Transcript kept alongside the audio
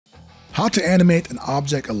How to animate an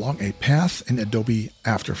object along a path in Adobe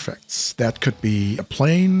After Effects. That could be a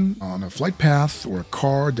plane on a flight path or a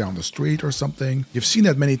car down the street or something. You've seen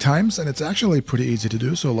that many times and it's actually pretty easy to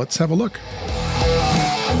do, so let's have a look.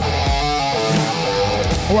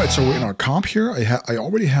 Alright, so we're in our comp here. I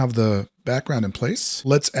already have the background in place.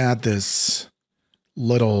 Let's add this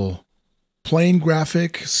little plane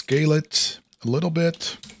graphic, scale it a little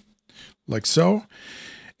bit, like so.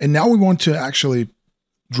 And now we want to actually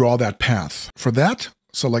draw that path. For that,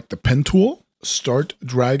 select the pen tool, start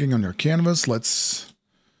dragging on your canvas. Let's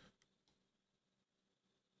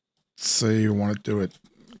say you want to do it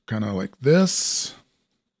kind of like this.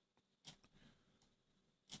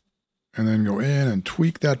 And then go in and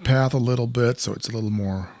tweak that path a little bit so it's a little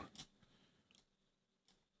more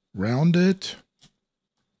rounded,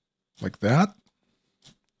 like that.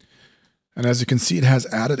 And as you can see, it has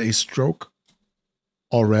added a stroke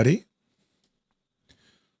already.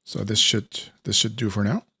 So this should do for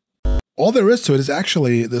now. All there is to it is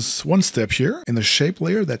actually this one step here in the shape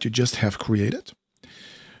layer that you just have created.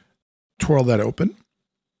 Twirl that open.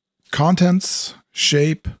 Contents,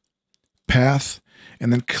 shape, path,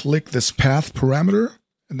 and then click this path parameter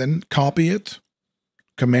and then copy it.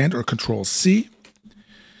 Command or Control C.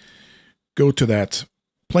 Go to that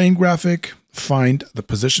plane graphic, find the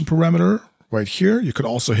position parameter right here. You could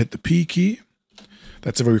also hit the P key.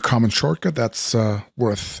 That's a very common shortcut that's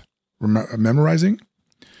worth memorizing.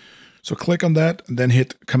 So click on that and then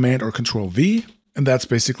hit Command or Control V. And that's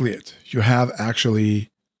basically it. You have actually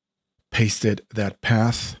pasted that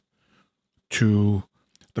path to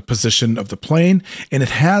the position of the plane. And it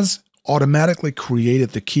has automatically created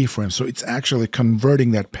the keyframe. So it's actually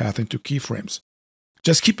converting that path into keyframes.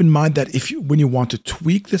 Just keep in mind that when you want to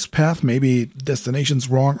tweak this path, maybe destination's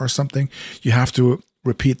wrong or something, you have to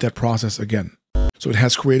repeat that process again. So it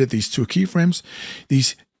has created these two keyframes.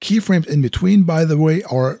 These keyframes in between, by the way,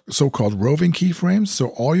 are so-called roving keyframes. So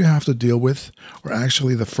all you have to deal with are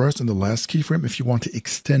actually the first and the last keyframe if you want to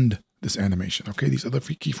extend this animation. Okay, these other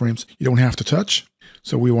three keyframes you don't have to touch.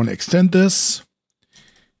 So we want to extend this,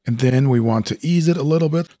 and then we want to ease it a little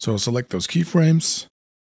bit. So select those keyframes,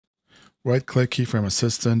 right-click Keyframe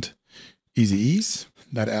Assistant, Easy Ease.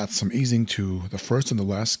 That adds some easing to the first and the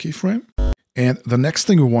last keyframe. And the next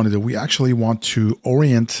thing we want to do, we actually want to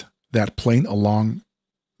orient that plane along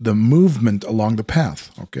the movement along the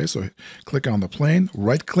path. Okay, so click on the plane,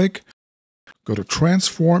 right click, go to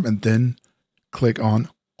transform, and then click on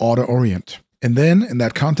auto orient. And then in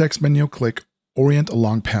that context menu, click Orient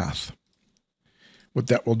Along Path. What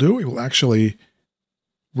that will do, it will actually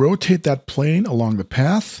rotate that plane along the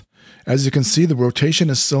path. As you can see, the rotation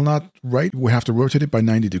is still not right. We have to rotate it by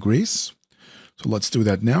 90 degrees. So let's do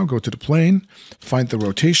that now. Go to the plane, find the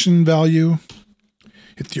rotation value,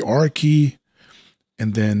 hit the R key,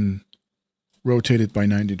 and then rotate it by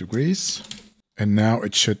 90 degrees. And now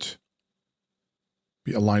it should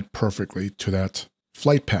be aligned perfectly to that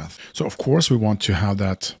flight path. So of course we want to have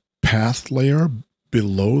that path layer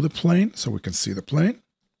below the plane so we can see the plane,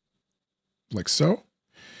 like so.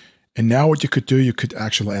 And now what you could do, you could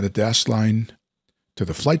actually add a dashed line to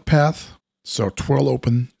the flight path. So twirl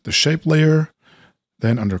open the shape layer.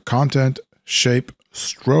 Then under Content, Shape,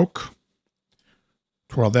 Stroke,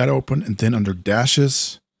 twirl that open, and then under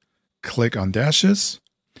Dashes, click on Dashes.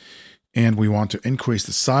 And we want to increase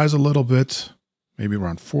the size a little bit, maybe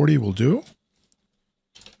around 40 will do,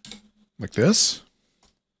 like this.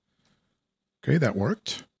 Okay, that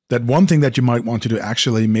worked. That one thing that you might want to do,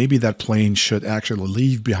 actually, maybe that plane should actually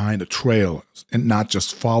leave behind a trail and not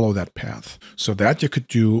just follow that path. So that you could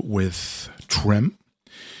do with Trim.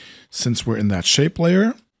 Since we're in that shape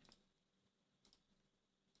layer,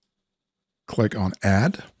 click on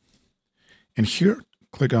Add, and here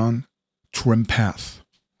click on Trim Path,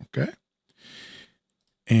 okay?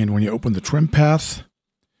 And when you open the Trim Path,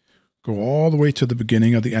 go all the way to the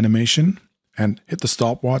beginning of the animation and hit the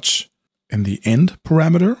stopwatch in the end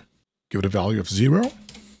parameter, give it a value of 0,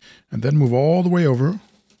 and then move all the way over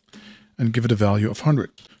and give it a value of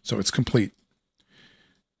 100. So it's complete.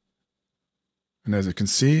 And as you can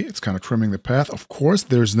see, it's kind of trimming the path. Of course,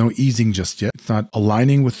 there's no easing just yet. It's not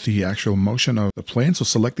aligning with the actual motion of the plane. So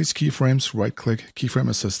select these keyframes, right-click, Keyframe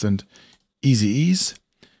Assistant, Easy Ease,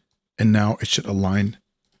 and now it should align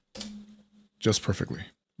just perfectly.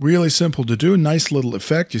 Really simple to do. Nice little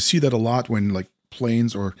effect. You see that a lot when like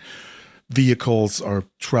planes or vehicles are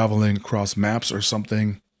traveling across maps or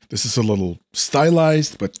something. This is a little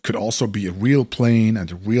stylized, but could also be a real plane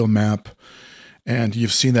and a real map. And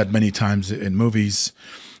you've seen that many times in movies.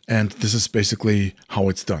 And this is basically how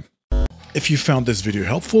it's done. If you found this video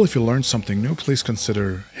helpful, if you learned something new, please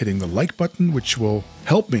consider hitting the like button, which will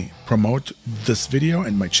help me promote this video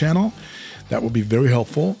and my channel. That will be very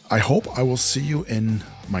helpful. I hope I will see you in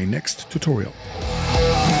my next tutorial.